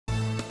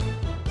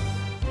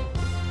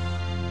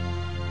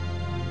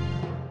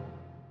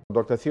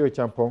Dr. Theo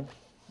Acheampong,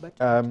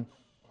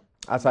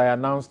 as I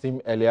announced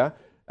him earlier,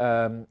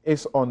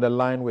 is on the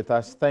line with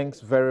us.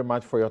 Thanks very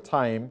much for your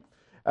time.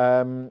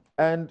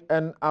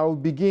 And I'll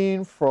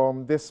begin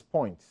from this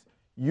point.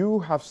 You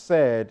have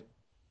said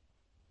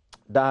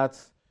that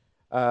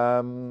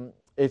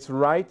it's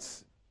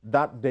right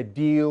that the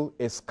deal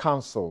is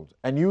cancelled.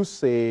 And you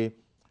say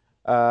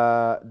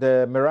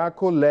the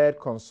Miracle-led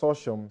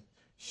consortium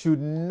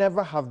should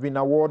never have been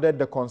awarded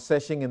the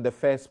concession in the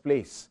first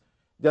place,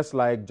 just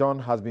like John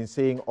has been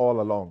saying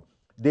all along.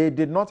 They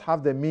did not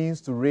have the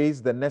means to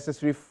raise the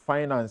necessary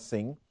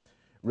financing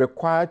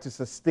required to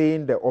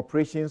sustain the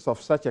operations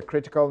of such a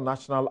critical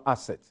national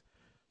asset.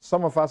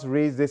 Some of us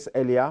raised this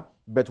earlier,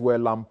 but were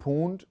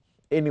lampooned.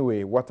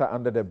 Anyway, water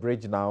under the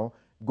bridge now.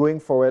 Going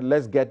forward,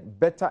 let's get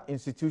better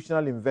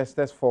institutional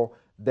investors for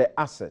the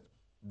asset.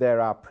 There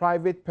are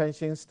private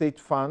pension state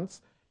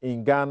funds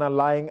in Ghana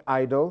lying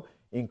idle,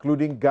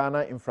 including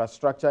Ghana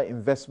Infrastructure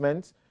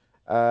Investment.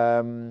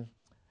 And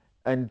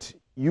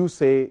you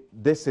say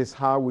this is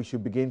how we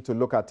should begin to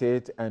look at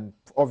it, and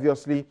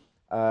obviously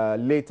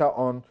later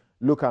on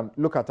look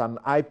at an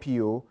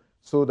IPO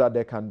so that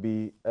there can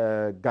be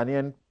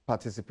Ghanaian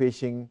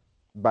participation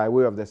by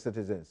way of the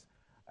citizens.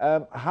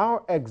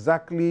 How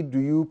exactly do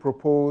you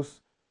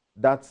propose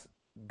that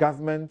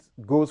government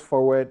goes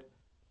forward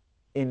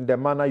in the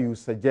manner you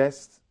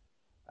suggest?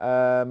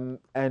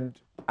 And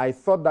I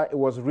thought that it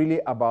was really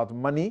about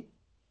money,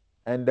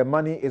 and the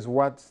money is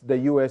what the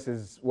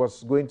U.S.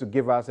 was going to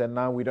give us, and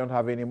now we don't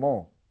have any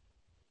more.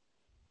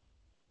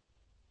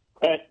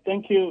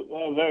 Thank you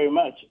very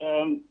much.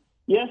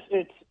 Yes,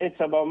 it's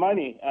about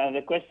money.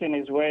 The question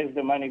is, where is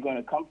the money going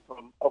to come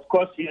from? Of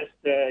course, yes,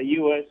 the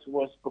U.S.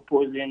 was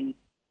proposing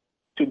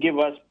to give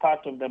us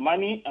part of the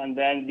money, and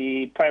then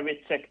the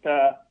private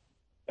sector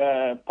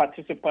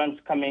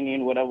participants coming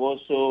in would have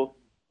also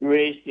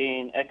raised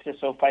in excess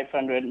of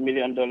 $500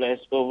 million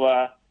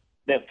over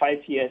the 5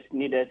 years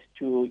needed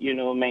to,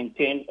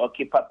 maintain or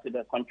keep up to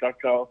the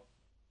contractual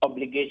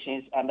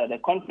obligations under the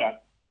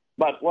contract.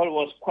 But what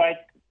was quite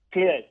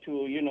clear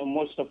to,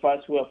 most of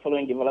us who are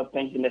following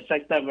developments in the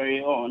sector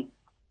very on,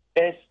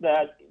 is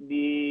that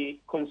the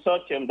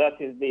consortium,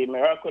 that is the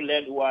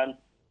Miracle-led one,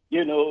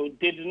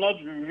 did not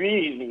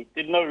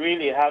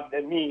really have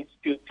the means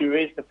to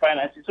raise the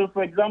finances. So,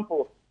 for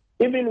example,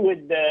 even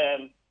with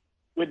the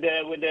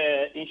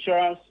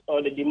insurance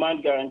or the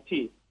demand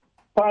guarantee,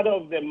 part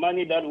of the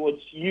money that was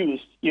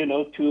used,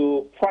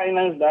 to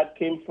finance that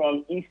came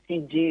from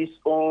ECG's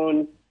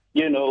own,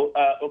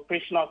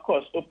 operational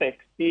costs, OPEX.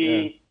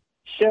 The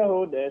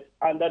shareholders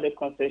under the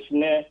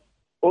concessionaire,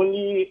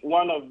 only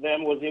one of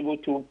them was able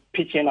to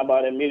pitch in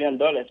about $1 million,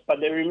 but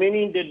the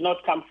remaining did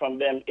not come from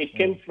them. It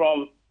came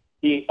from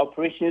the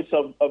operations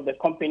of the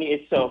company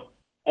itself.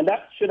 And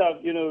that should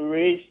have,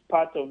 raised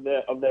part of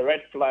the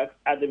red flags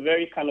at the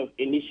very kind of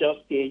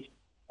initial stage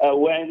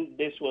when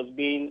this was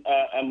being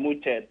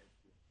mooted.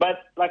 But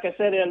like I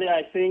said earlier,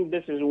 I think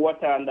this is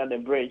water under the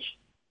bridge.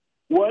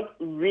 What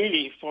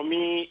really, for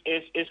me,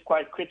 is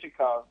quite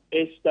critical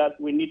is that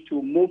we need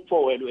to move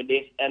forward with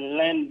this and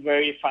learn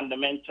very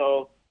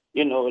fundamental,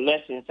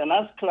 lessons. And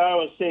as Clara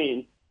was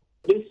saying,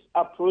 this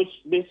approach,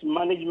 this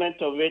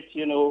management of it,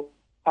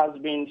 has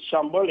been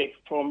shambolic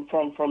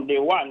from day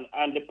one.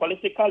 And the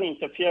political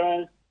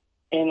interference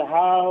in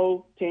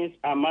how things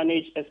are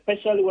managed,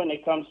 especially when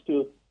it comes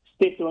to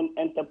state-owned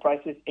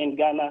enterprises in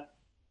Ghana,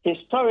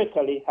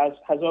 historically has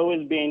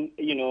always been,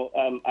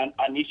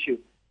 an issue.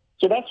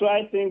 So that's why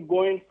I think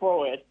going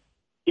forward,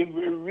 if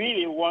we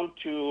really want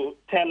to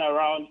turn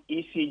around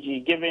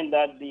ECG, given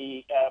that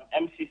the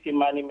MCC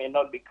money may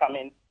not be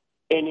coming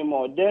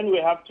anymore, then we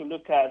have to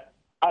look at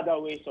other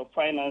ways of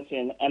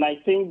financing. And I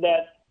think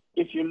that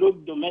if you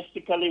look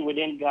domestically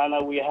within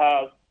Ghana, we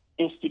have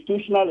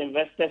institutional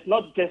investors,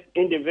 not just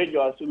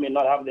individuals who may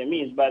not have the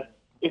means, but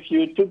if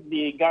you took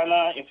the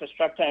Ghana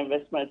Infrastructure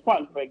Investment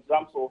Fund, for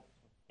example,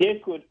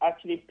 they could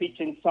actually pitch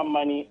in some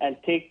money and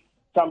take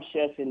some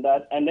shares in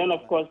that. And then,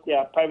 of course, there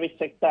are private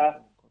sector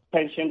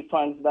pension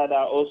funds that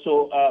are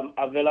also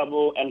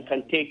available and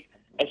can take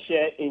a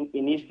share in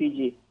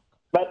ECG.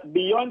 But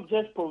beyond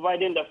just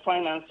providing the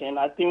financing,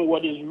 I think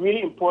what is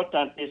really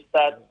important is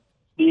that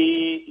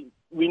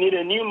we need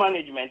a new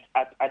management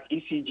at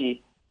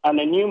ECG, and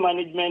a new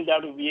management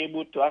that will be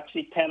able to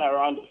actually turn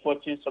around the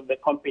fortunes of the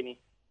company.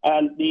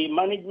 And the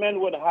management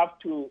would have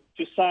to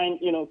sign,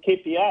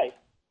 KPIs.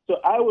 So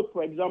I would,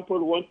 for example,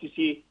 want to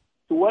see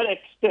to what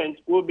extent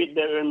will be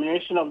the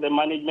remuneration of the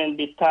management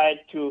be tied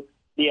to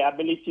the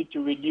ability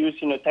to reduce,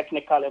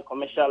 technical and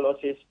commercial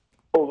losses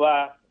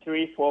over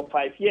 3, 4,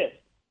 5 years.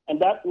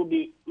 And that will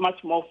be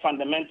much more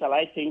fundamental,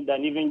 I think,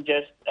 than even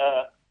just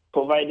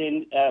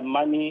providing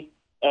money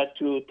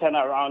to turn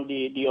around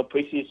the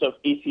operations of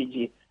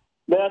ECG.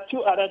 There are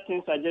two other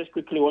things I just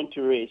quickly want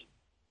to raise.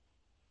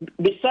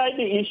 Besides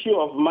the issue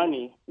of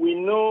money, we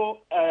know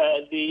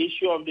the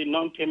issue of the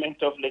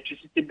non-payment of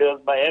electricity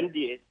bills by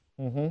MDAs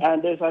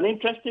And there's an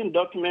interesting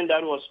document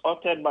that was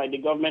authored by the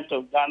government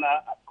of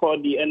Ghana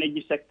called the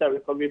Energy Sector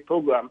Recovery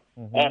Program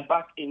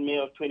back in May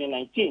of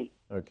 2019.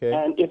 Okay.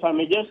 And if I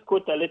may just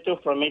quote a little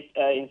from it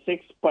in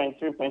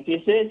 6.3.2,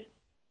 it says,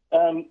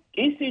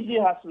 ECG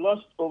has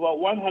lost over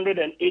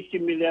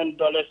 $180 million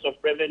of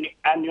revenue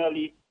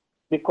annually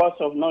because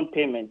of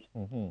non-payment.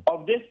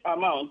 Of this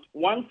amount,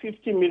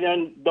 $150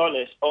 million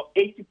or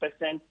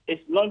 80% is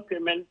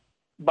non-payment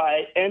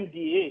by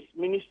MDAs,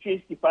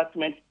 ministries,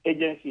 departments,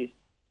 agencies.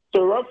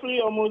 So roughly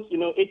almost,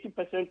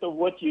 80% of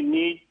what you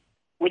need,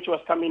 which was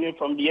coming in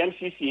from the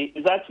MCC,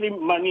 is actually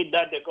money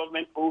that the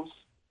government owes,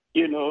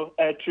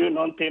 through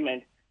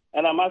non-payment.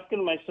 And I'm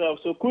asking myself,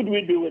 so could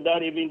we do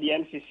without even the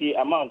MCC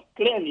amount?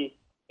 Clearly,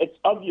 it's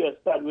obvious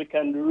that we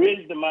can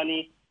raise the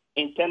money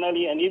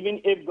internally, and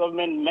even if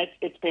government met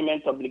its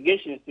payment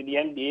obligations to the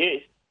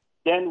MDAs,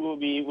 then we'll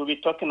be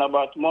talking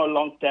about more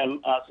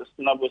long-term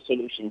sustainable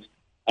solutions.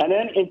 And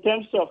then in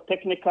terms of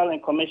technical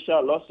and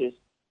commercial losses,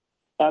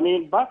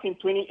 back in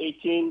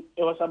 2018,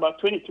 it was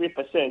about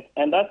 23%,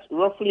 and that's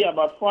roughly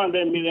about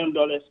 $400 million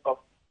of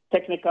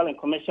technical and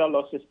commercial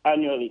losses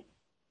annually.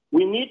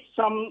 We need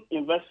some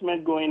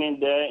investment going in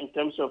there in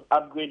terms of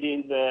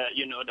upgrading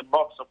the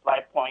bulk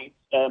supply points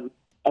and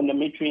the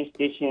metering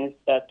stations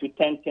to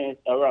 10 tens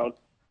around.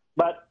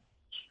 But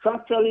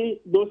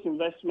structurally, those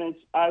investments,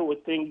 I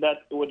would think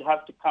that would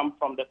have to come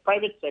from the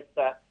private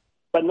sector,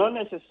 but not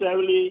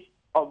necessarily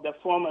of the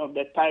form of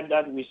the type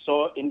that we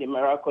saw in the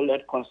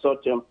Miracle-led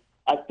consortium.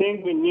 I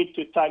think we need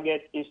to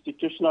target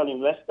institutional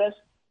investors,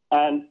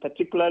 and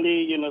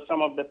particularly,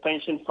 some of the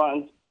pension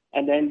funds,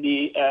 and then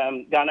the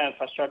Ghana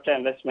Infrastructure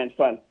Investment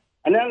Fund.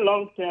 And then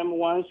long-term,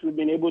 once we've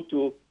been able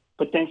to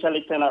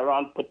potentially turn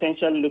around,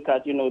 potentially look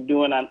at,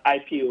 doing an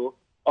IPO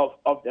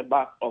of the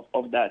back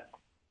of that.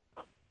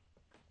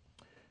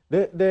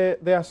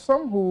 There are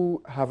some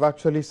who have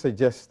actually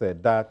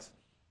suggested that,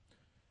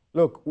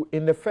 look,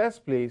 in the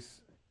first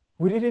place,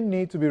 we didn't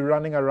need to be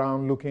running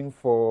around looking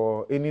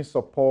for any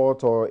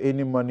support or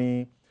any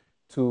money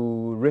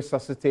to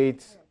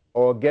resuscitate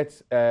or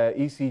get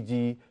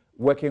ECG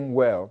working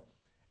well,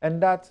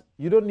 and that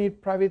you don't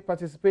need private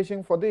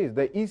participation for this.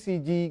 The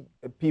ECG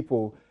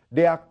people,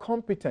 they are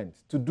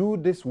competent to do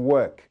this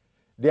work.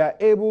 They are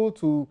able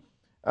to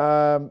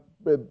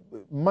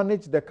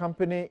manage the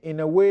company in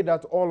a way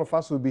that all of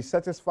us will be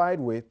satisfied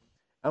with,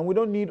 and we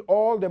don't need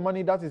all the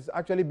money that is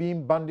actually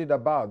being bandied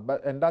about,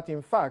 and that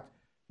in fact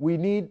we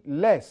need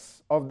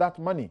less of that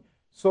money.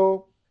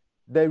 So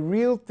the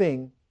real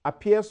thing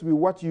appears to be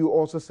what you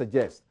also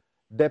suggest,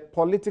 the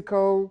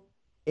political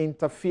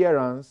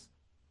interference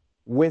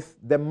with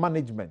the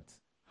management.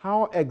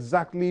 How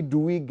exactly do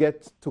we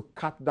get to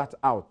cut that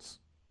out?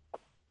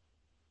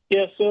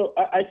 Yeah, so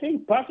I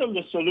think part of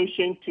the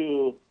solution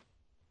to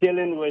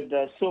dealing with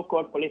the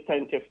so-called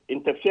political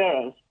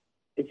interference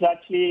is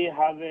actually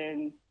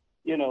having,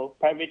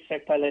 private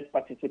sector-led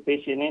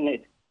participation in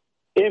it.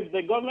 If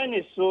the government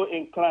is so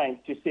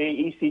inclined to say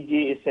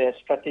ECG is a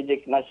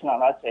strategic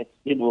national asset,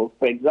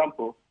 for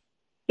example,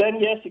 then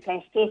yes, you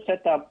can still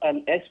set up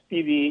an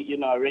SPV,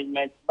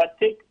 arrangement, but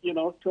take,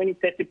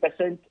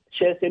 20-30%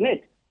 shares in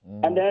it,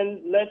 and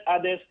then let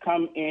others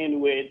come in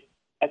with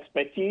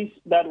expertise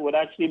that would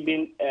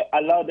actually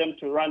allow them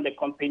to run the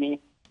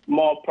company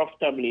more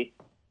profitably.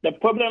 The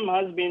problem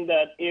has been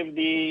that if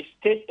the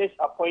state is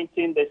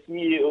appointing the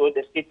CEO,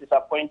 the state is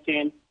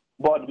appointing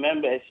board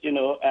members,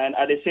 and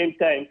at the same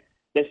time,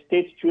 the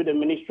state through the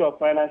Ministry of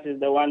Finance is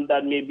the one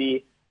that may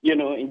be,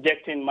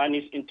 injecting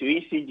monies into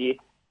ECG,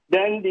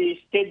 then the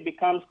state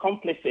becomes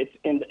complicit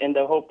in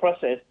the whole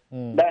process.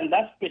 Then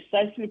that's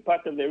precisely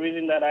part of the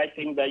reason that I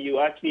think that you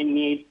actually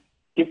need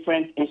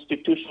different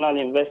institutional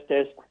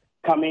investors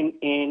coming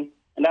in,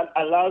 and that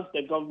allows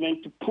the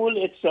government to pull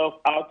itself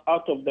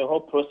out of the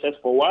whole process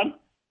for one,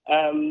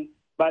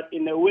 but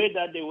in a way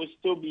that they will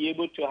still be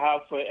able to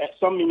have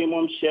some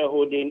minimum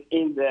shareholding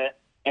in there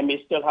and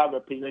may still have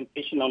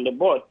representation on the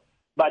board.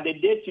 But the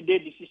day-to-day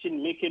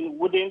decision-making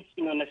wouldn't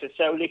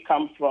necessarily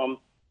come from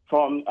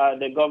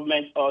the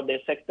government or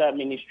the sector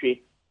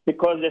ministry,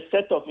 because the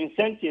set of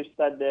incentives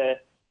that the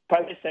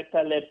private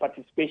sector-led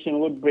participation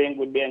would bring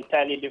would be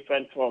entirely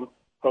different from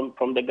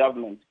the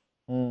government.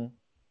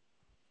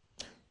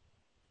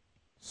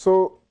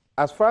 So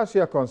as far as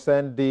you are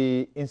concerned,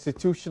 the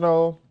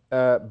institutional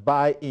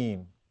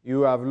buy-in,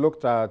 you have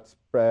looked at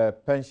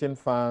pension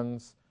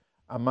funds,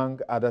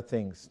 among other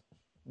things.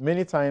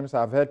 Many times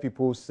I've heard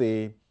people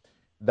say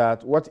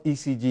that what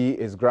ECG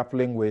is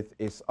grappling with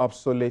is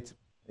obsolete,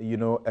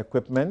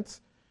 equipment,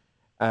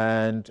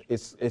 and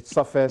it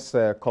suffers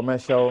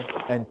commercial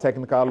and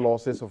technical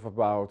losses of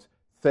about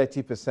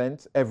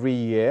 30% every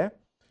year.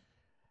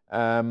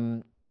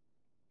 Percent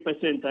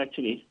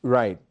actually.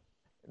 Right.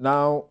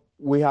 Now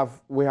we have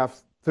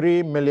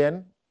 3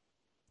 million,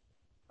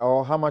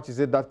 or how much is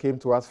it that came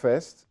to us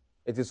first?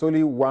 It is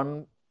only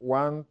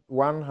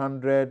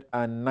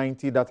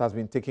 190 that has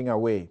been taken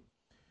away.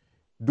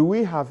 Do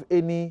we have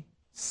any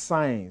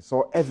signs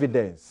or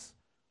evidence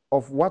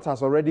of what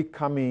has already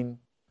come in,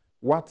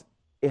 what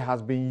it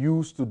has been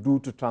used to do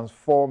to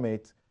transform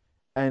it,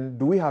 And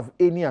do we have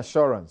any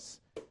assurance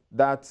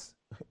that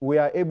we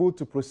are able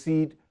to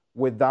proceed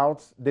without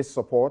this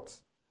support?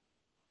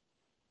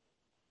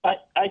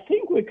 I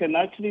think we can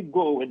actually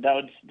go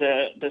without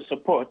the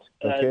support.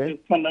 Okay. The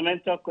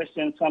fundamental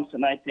question,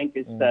 Samson, I think,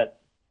 is that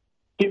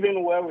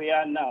given where we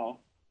are now,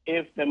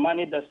 if the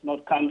money does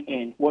not come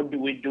in, what do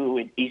we do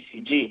with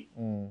ECG?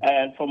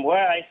 And from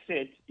where I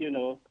sit,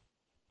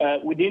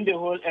 within the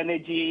whole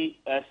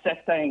energy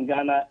sector in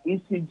Ghana,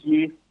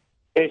 ECG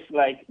is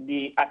like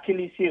the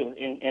Achilles heel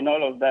in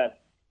all of that.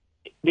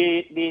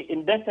 The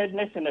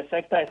indebtedness in the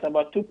sector is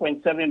about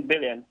 2.7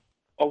 billion,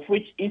 of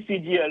which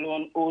ECG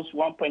alone owes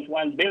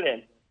 1.1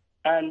 billion.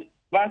 And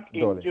back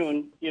in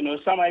June,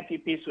 some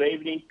IPPs were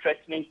even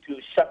threatening to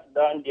shut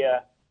down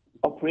their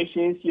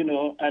operations,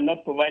 and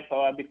not provide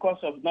power because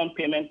of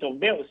non-payment of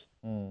bills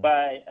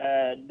by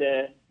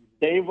the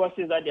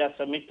invoices that they are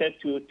submitted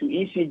to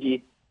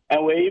ECG.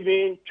 And we're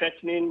even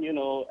threatening,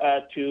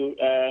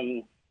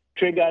 to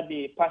trigger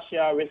the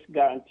partial risk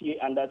guarantee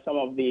under some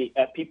of the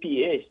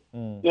PPAs.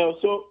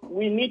 So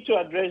we need to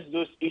address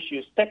those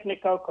issues,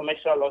 technical,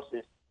 commercial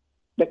losses.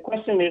 The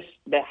question is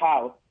the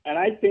how. And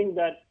I think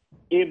that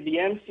if the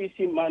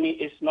MCC money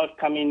is not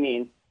coming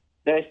in,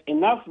 there's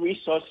enough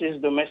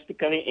resources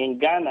domestically in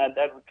Ghana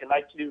that we can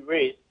actually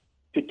raise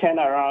to turn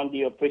around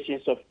the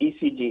operations of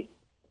ECG.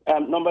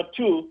 Number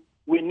two,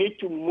 we need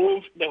to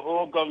move the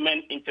whole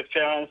government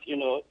interference,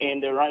 in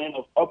the running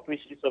of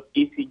operations of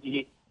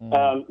ECG,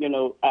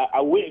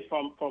 away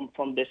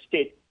from the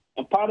state.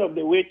 And part of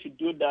the way to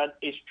do that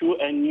is through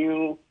a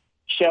new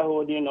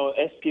shareholding or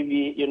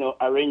SPV,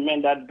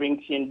 arrangement that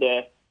brings in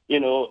the,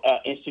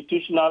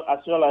 institutional as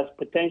well as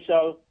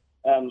potential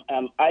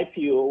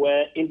IPO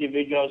where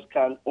individuals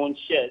can own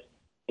shares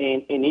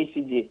in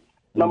ECG.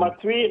 Number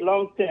three,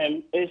 long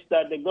term, is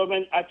that the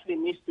government actually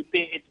needs to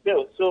pay its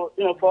bills. So,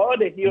 for all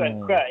the hue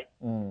and cry,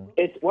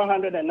 it's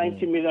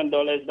 $190 million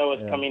that was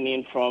coming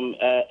in from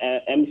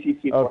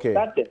MCC for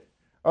starters.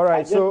 All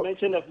right, I just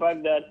mentioned the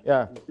fact that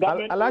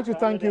I'd like to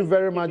thank you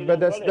very much, but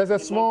there's a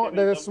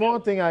small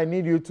thing I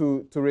need you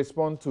to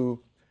respond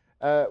to.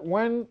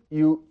 When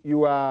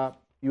you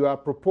are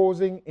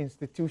proposing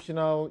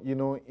institutional,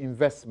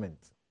 investment,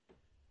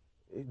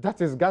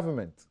 that is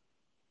government.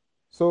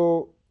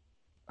 So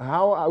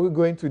how are we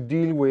going to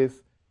deal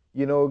with,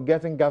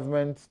 getting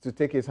government to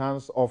take its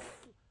hands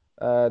off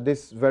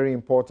this very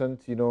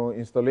important,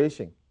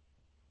 installation?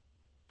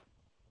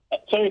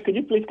 Sorry, could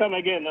you please come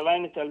again? The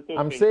line is a little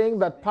I'm saying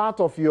that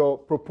part of your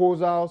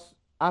proposals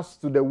as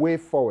to the way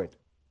forward,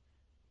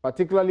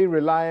 particularly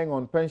relying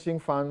on pension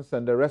funds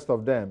and the rest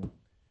of them,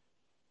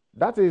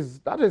 that is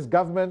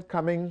government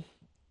coming,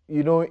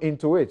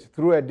 into it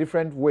through a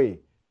different way.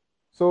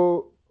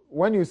 So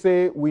when you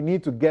say we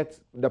need to get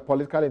the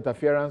political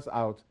interference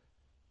out,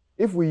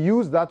 if we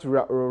use that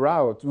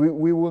route,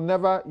 we will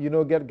never,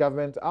 get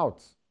government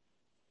out.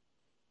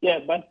 Yeah,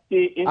 but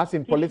the as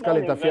in political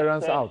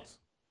interference out.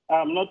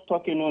 I'm not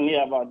talking only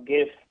about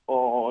GIF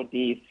or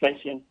the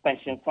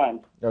pension fund.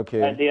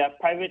 Okay. There are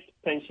private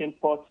pension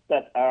pots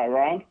that are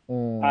around,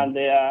 and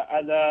there are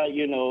other,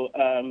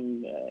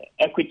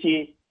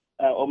 equity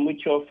or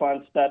mutual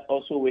funds that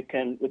also we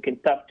can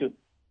tap to.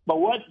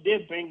 But what they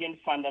bring in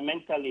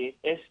fundamentally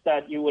is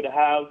that you would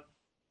have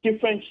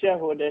different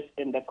shareholders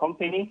in the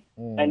company,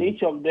 and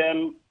each of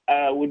them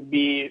would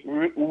be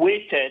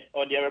weighted,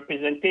 or their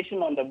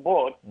representation on the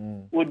board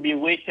would be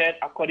weighted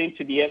according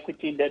to the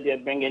equity that they're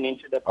bringing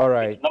into the company. All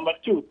right. Number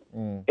two,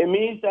 it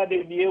means that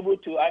they'll be able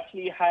to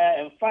actually hire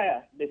and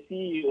fire the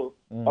CEO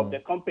of the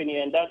company,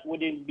 and that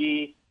wouldn't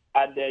be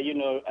at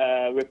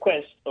the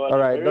request. Or all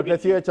right, Dr.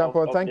 Theo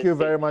Acheampong, thank you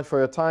very much for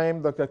your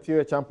time. Dr.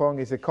 Theo Acheampong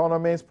is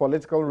economist,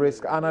 political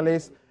risk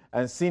analyst,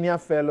 and senior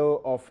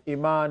fellow of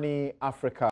IMANI-Africa.